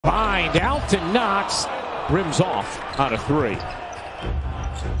Bind out to Knox. Rims off on a three.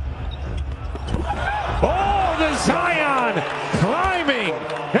 Oh, the Zion climbing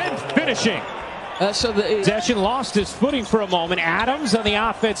and finishing. So the possession lost his footing for a moment. Adams on the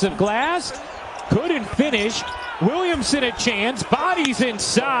offensive glass. Couldn't finish. Williamson a chance. Bodies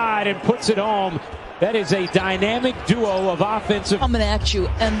inside and puts it home. That is a dynamic duo of offensive. Coming at you,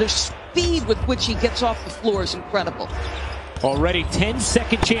 and the speed with which he gets off the floor is incredible. Already 10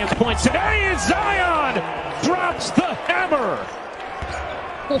 second chance points. Today is Zion drops the hammer.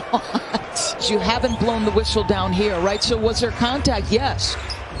 What? You haven't blown the whistle down here, right? So was there contact? Yes.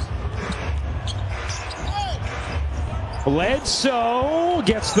 Bledsoe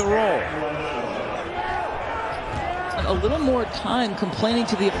gets the roll. A little more time complaining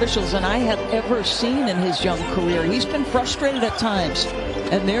to the officials than I have ever seen in his young career. He's been frustrated at times.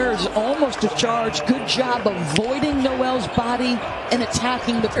 And there's almost a charge. Good job avoiding Noel's body and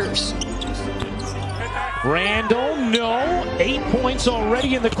attacking the purse. Randall, no. 8 points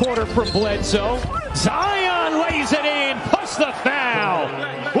already in the quarter from Bledsoe. Zion lays it in, plus the foul.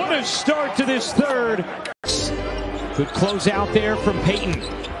 What a start to this third. Good close out there from Payton.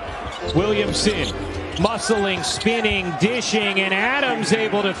 Williamson muscling, spinning, dishing, and Adams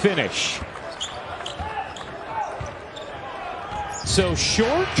able to finish. So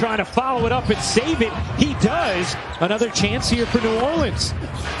Short trying to follow it up and save it. He does. Another chance here for New Orleans.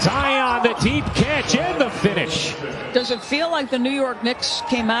 Zion, the deep catch and the finish. Does it feel like the New York Knicks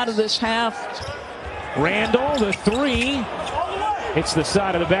came out of this half? Randall, the three. Hits the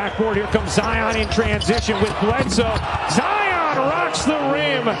side of the backboard. Here comes Zion in transition with Bledsoe. Zion rocks the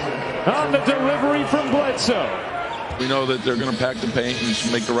rim on the delivery from Bledsoe. We know that they're going to pack the paint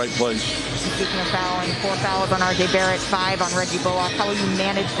and make the right plays. Speaking of fouling, 4 fouls on R.J. Barrett, 5 on Reggie Bullock. How will you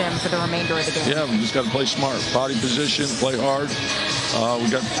manage them for the remainder of the game? Yeah, we just got to play smart. Body position, play hard. We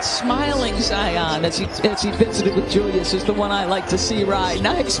got smiling Zion as he visited with Julius is the one I like to see ride.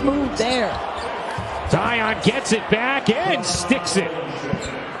 Nice move there. Zion gets it back and sticks it.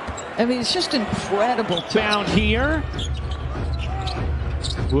 I mean, it's just incredible. Found here.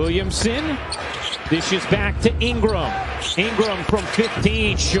 Williamson dishes back to Ingram. Ingram from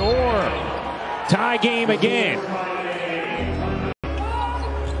 15, sure. Tie game again.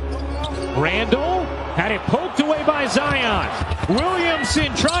 Randall had it poked away by Zion.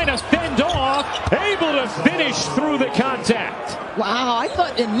 Williamson trying to fend off, able to finish through the contact. Wow, I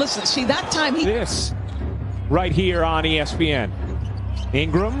thought, and listen, see that time he... This right here on ESPN.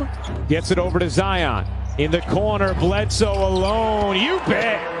 Ingram gets it over to Zion. In the corner, Bledsoe alone. You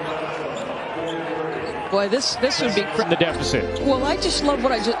bet. Boy, this would be from the deficit. Well, I just love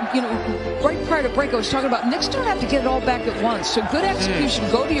what I just, right prior to break, I was talking about Knicks don't have to get it all back at once. So good execution.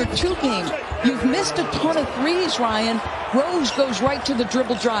 Go to your 2 game. You've missed a ton of threes, Ryan. Rose goes right to the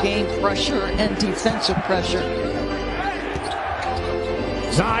dribble drive. Game pressure and defensive pressure.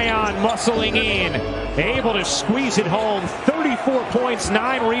 Zion muscling in, able to squeeze it home. 34 points,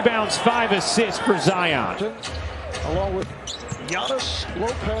 9 rebounds, 5 assists for Zion. Along with Giannis,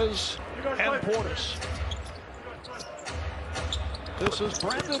 Lopez, and Portis. This is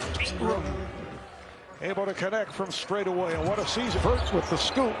Brandon Ingram able to connect from straight away. And what a season first with the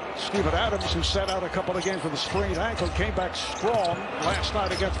scoop. Steven Adams, who sat out a couple of games with a sprained ankle, came back strong last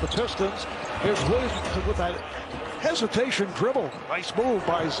night against the Pistons. Here's Williamson with that hesitation dribble. Nice move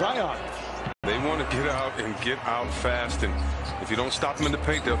by Zion. They want to get out and get out fast, and if you don't stop them in the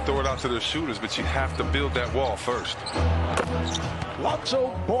paint, they'll throw it out to their shooters, but you have to build that wall first.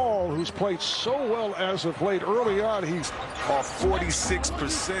 Lonzo Ball, who's played so well as of late. Early on, he's off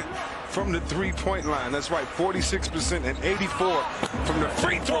 46% from the three-point line. That's right, 46% and 84 from the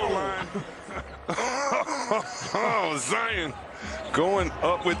free throw line. Oh, Zion going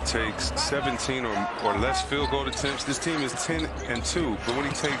up with takes 17 or less field goal attempts. This team is 10-2, but when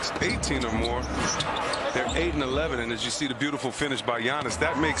he takes 18 or more, they're 8-11. And as you see the beautiful finish by Giannis,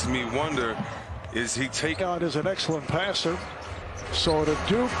 that makes me wonder, is he taking... Zion is an excellent passer. So to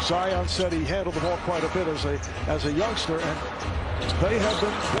Duke, Zion said he handled the ball quite a bit as a youngster, and they have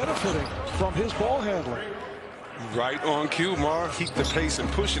been benefiting from his ball handling. Right on cue, Mar. Keep the pace and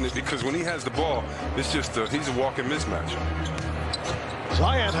pushing it, because when he has the ball, it's just he's a walking mismatch.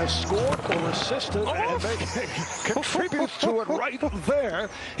 Zion has scored or assisted, and they contribute to it right there.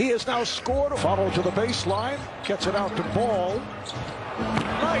 He has now scored. Follow to the baseline, gets it out to Ball.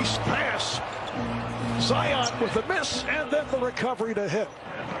 Nice pass. Zion with the miss, and then the recovery to hit.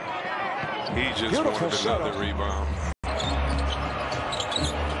 He just Beautiful wanted another rebound.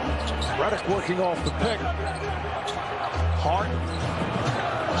 Redick working off the pick. Hart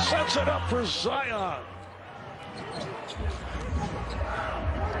sets it up for Zion.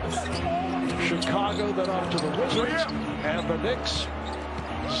 Chicago, then on to the Wizards and the Knicks.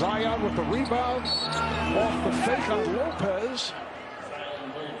 Zion with the rebound off the fake on Lopez.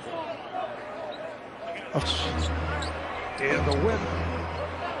 In the win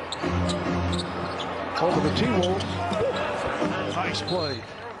over the T-Wolves. Nice play.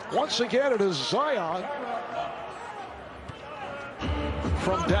 Once again, it is Zion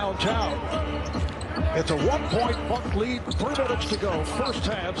from downtown. It's a 1-point Buck lead, 3 minutes to go. First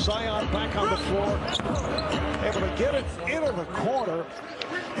half, Zion back on the floor, able to get it into the corner.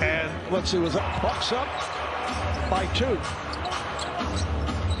 And let's see, was that Bucks up by 2.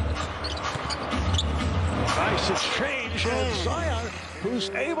 Nice exchange, and Zion, who's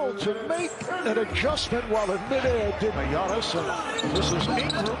able to make an adjustment while in midair, did Giannis, and this is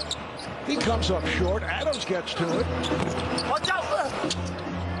Ingram. He comes up short. Adams gets to it. Watch out!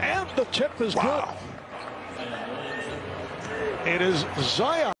 And the tip is good. It is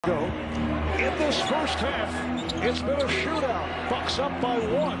Zion in this first half. It's been a shootout. Bucks up by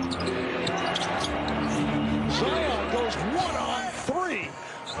 1. Zion goes 1 on 3.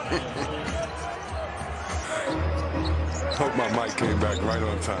 Hope my mic came back right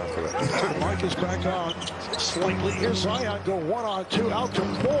on time for that. Mic is back on slightly. Here's Zion go 1 on 2 out to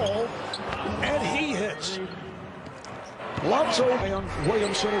Ball, and he hits. Lonzo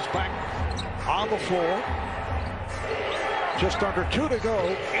Williamson is back on the floor. Just under 2 to go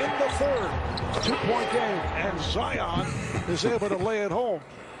in the third. 2-point game, and Zion is able to lay it home.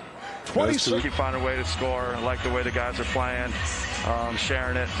 26. Keep finding a way to score. I like the way the guys are playing,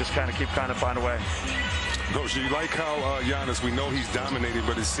 sharing it. Just kind of find a way. Coach, do you like how Giannis, we know he's dominated,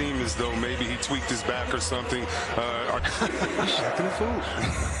 but it seemed as though maybe he tweaked his back or something. He's shacking the food.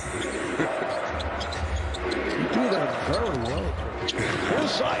 You do that very well.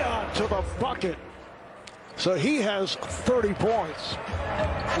 Here's Zion to the bucket. So he has 30 points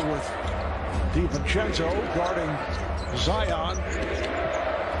with DiVincenzo guarding Zion.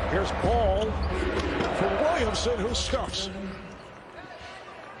 Here's Ball for Williamson, who scuffs.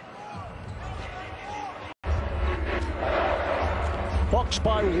 Bucks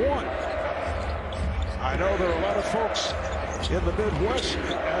by 1. I know there are a lot of folks in the Midwest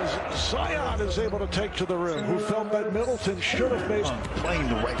as Zion is able to take to the rim, who felt that Middleton should have made playing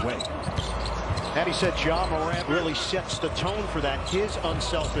the right way. And he said Ja Morant really sets the tone for that. His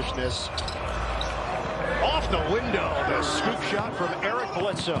unselfishness. Off the window, the scoop shot from Eric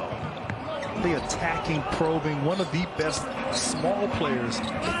Bledsoe. The attacking, probing, one of the best small players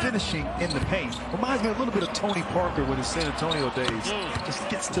finishing in the paint. Reminds me a little bit of Tony Parker with his San Antonio days. Just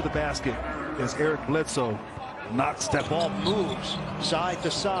gets to the basket as Eric Bledsoe knocks that ball. Moves side to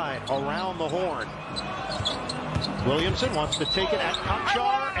side around the horn. Williamson wants to take it at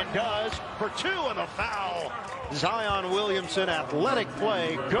Konchar and does for 2 and a foul. Zion Williamson, athletic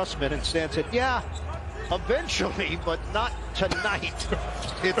play. Gusman and Stan said, yeah, eventually, but not tonight.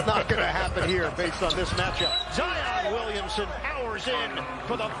 It's not going to happen here based on this matchup. Zion Williamson powers in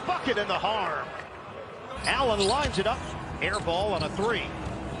for the bucket and the harm. Allen lines it up. Air ball on a 3.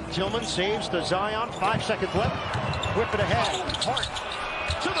 Tillman saves to Zion. 5 seconds left. Whip it ahead. Hart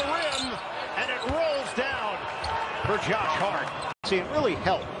to the rim, and it rolls down for Josh Hart. See, it really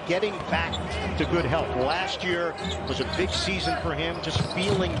helped getting back to good health. Last year was a big season for him, just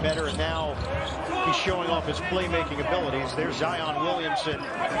feeling better, and now he's showing off his playmaking abilities. There's Zion Williamson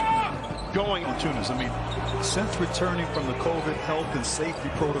going. I mean, since returning from the COVID health and safety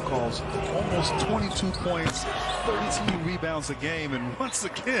protocols, almost 22 points, 13 rebounds a game, and once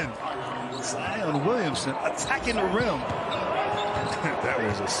again, Zion Williamson attacking the rim. That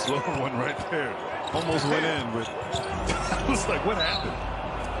was a slow one right there. Almost went in, but it was like, what happened?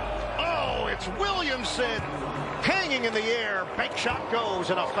 Oh, it's Williamson hanging in the air. Bank shot goes,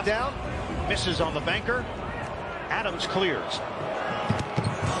 and a down. Misses on the banker. Adams clears.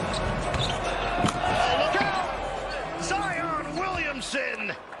 Oh, look out! Zion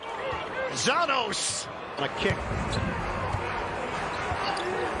Williamson. Zanos on a kick.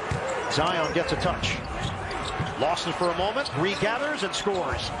 Zion gets a touch. Lost it for a moment. Regathers and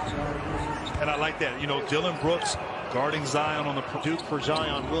scores. And I like that. You know, Dylan Brooks guarding Zion on the Duke for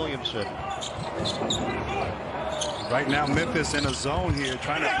Zion Williamson. Right now, Memphis in a zone here,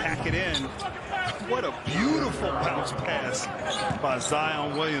 trying to pack it in. What a beautiful bounce pass by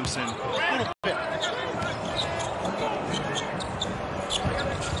Zion Williamson.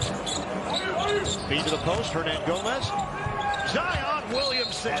 Feed to the post, Hernan Gomez. Zion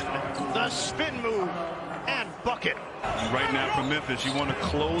Williamson, the spin move and bucket. Right now for Memphis, you want to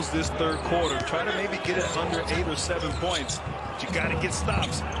close this third quarter. Try to maybe get it under 8 or 7 points. But you got to get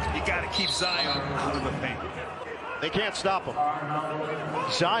stops. You got to keep Zion out of the paint. They can't stop him.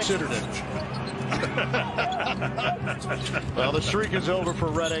 Zion considered it. Well, the streak is over for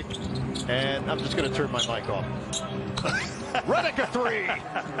Redick, and I'm just going to turn my mic off. Redick a three.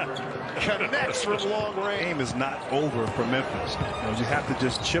 Connects from long range. The game is not over for Memphis. You have to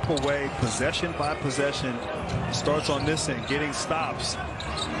just chip away possession by possession. It starts on this end, getting stops.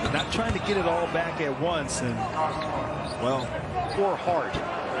 Not trying to get it all back at once. And, well, poor Hart.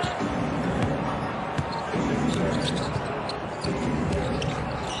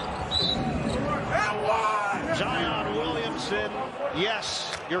 Zion Williamson,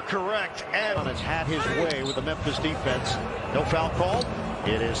 yes, you're correct. And has had his way with the Memphis defense. No foul call.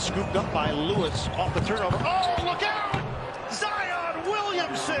 It is scooped up by Lewis off the turnover. Oh, look out! Zion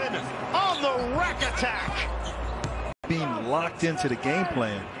Williamson on the rack attack. Being locked into the game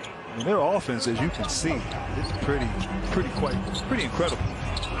plan. I mean, their offense, as you can see, it's pretty incredible.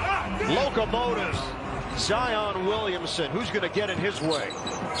 Locomotives. Zion Williamson, who's going to get in his way?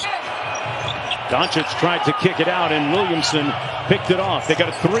 Doncic tried to kick it out, and Williamson picked it off. They got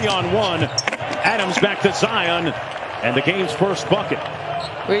a 3-on-1. Adams back to Zion, and the game's first bucket.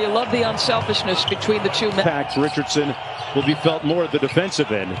 Well, you love the unselfishness between the two men. Pax Richardson will be felt more at the defensive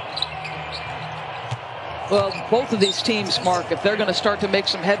end. Well, both of these teams, Mark, if they're going to start to make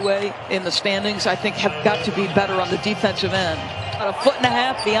some headway in the standings, I think have got to be better on the defensive end. About a foot and a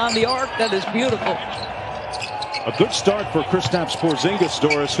half beyond the arc, that is beautiful. A good start for Kristaps Porzingis,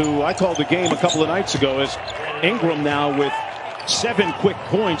 Doris, who I called the game a couple of nights ago, as Ingram now with 7 quick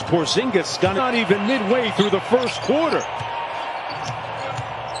points. Porzingis got not even midway through the first quarter.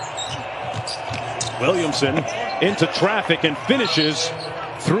 Williamson into traffic and finishes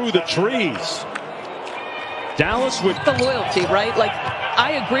through the trees. Dallas with the loyalty, right? Like,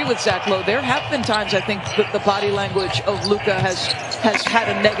 I agree with Zach Lowe. There have been times I think that the body language of Luka has had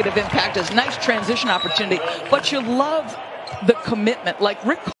a negative impact. It's a nice transition opportunity, but you love the commitment. Like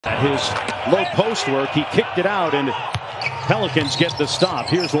Rick. At his low post work, he kicked it out, and Pelicans get the stop.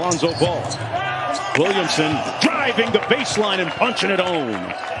 Here's Lonzo Ball. Williamson driving the baseline and punching it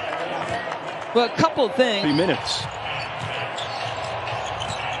home. Well, a couple of things. 3 minutes.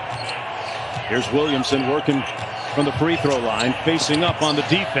 Here's Williamson working from the free throw line, facing up on the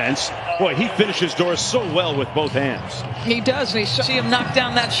defense. Boy, he finishes Doris so well with both hands. He does. And you see him knock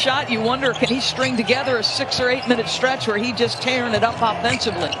down that shot. You wonder, can he string together a 6 or 8 minute stretch where he just tearing it up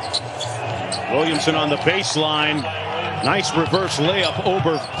offensively? Williamson on the baseline. Nice reverse layup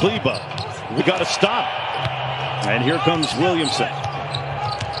over Kleba. We got to stop. And here comes Williamson.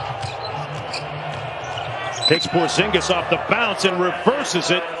 Takes Porzingis off the bounce and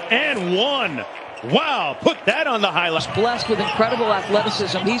reverses it, and one. Wow, put that on the highlight. Blessed with incredible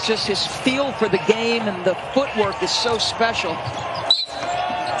athleticism. He's just, his feel for the game and the footwork is so special.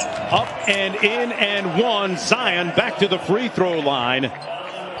 Up and in and one. Zion back to the free throw line.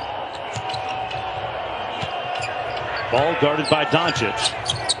 Ball guarded by Doncic.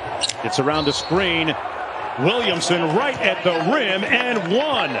 It's around the screen. Williamson right at the rim and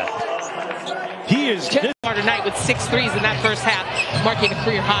one. He is tonight with 6 threes in that first half, marking a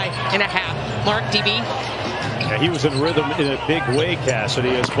career high in a half. Mark, DB. Yeah, he was in rhythm in a big way, Cassidy,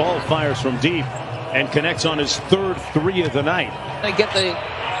 as Ball fires from deep and connects on his 3rd 3 of the night. They get the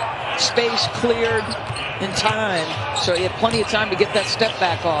space cleared in time, so he had plenty of time to get that step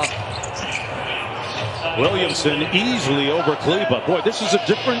back off. Williamson easily over Kleba. Boy, this is a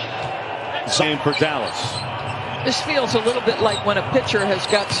different sign for Dallas. This feels a little bit like when a pitcher has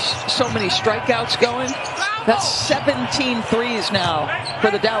got so many strikeouts going. That's 17 threes now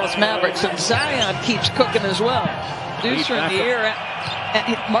for the Dallas Mavericks, and Zion keeps cooking as well. Dudes from the air.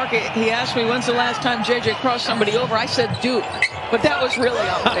 Mark, he asked me when's the last time JJ crossed somebody over. I said Duke, but that was really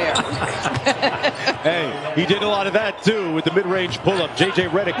unfair. Hey, he did a lot of that too with the mid-range pull-up. JJ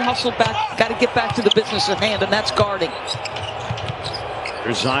Redick. Hustle back, got to get back to the business at hand, and that's guarding.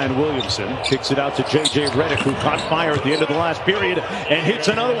 Here's Zion Williamson, kicks it out to J.J. Redick, who caught fire at the end of the last period and hits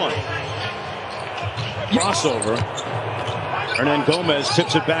another one. Crossover. Hernan Gomez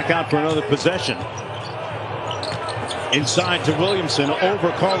tips it back out for another possession. Inside to Williamson,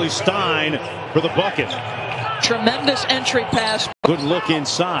 over Cauley-Stein for the bucket. Tremendous entry pass. Good look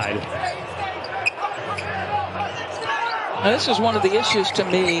inside. Now, this is one of the issues to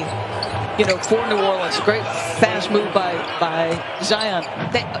me. You know, for New Orleans, a great fast move by Zion.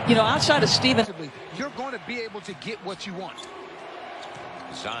 You know, outside of Stevens, you're going to be able to get what you want.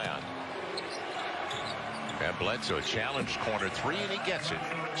 Zion. And Bledsoe challenged corner 3, and he gets it.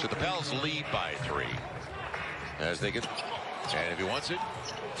 So the Pels lead by 3. As they get, and if he wants it,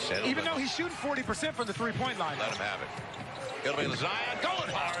 even though he's shooting 40% from the 3-point line. Let him have it. It'll be Zion going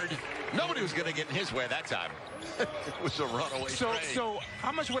hard. Nobody was going to get in his way that time. It was a runaway trade. So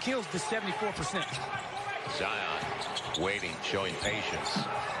how much what kills the 74%? Zion waiting, showing patience,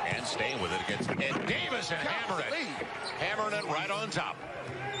 and staying with it against Ed Davis and hammering it right on top.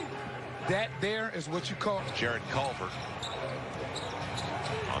 That there is what you call Jared Culver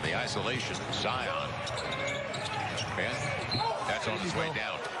on the isolation. Zion. And that's on his way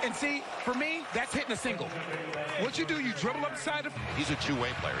down. And see, for me, that's hitting a single. What you do, you dribble upside of. He's a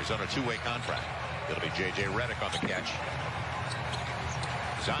two-way player. He's on a two-way contract. It'll be J.J. Redick on the catch.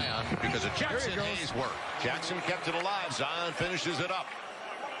 Zion, because of Jackson Hayes' work. Jackson kept it alive. Zion finishes it up.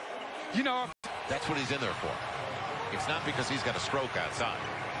 You know, that's what he's in there for. It's not because he's got a stroke outside.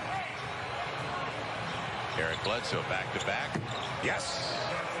 Eric Bledsoe back-to-back. Yes.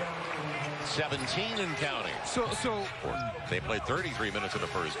 17 and counting. So they played 33 minutes in the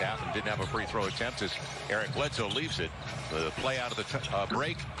first half and didn't have a free throw attempt as Eric Bledsoe leaves it. The play out of the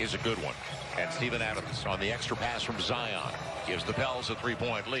break is a good one. And Steven Adams on the extra pass from Zion gives the Pels a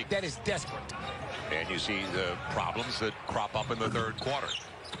three-point lead. That is desperate. And you see the problems that crop up in the third quarter.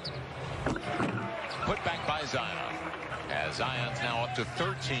 Put back by Zion. As Zion's now up to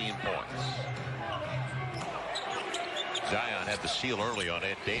 13 points. Zion had the steal early on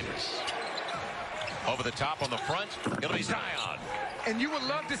Ed Davis. Over the top on the front, it'll be Zion. And you would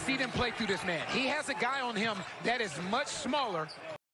love to see them play through this man. He has a guy on him that is much smaller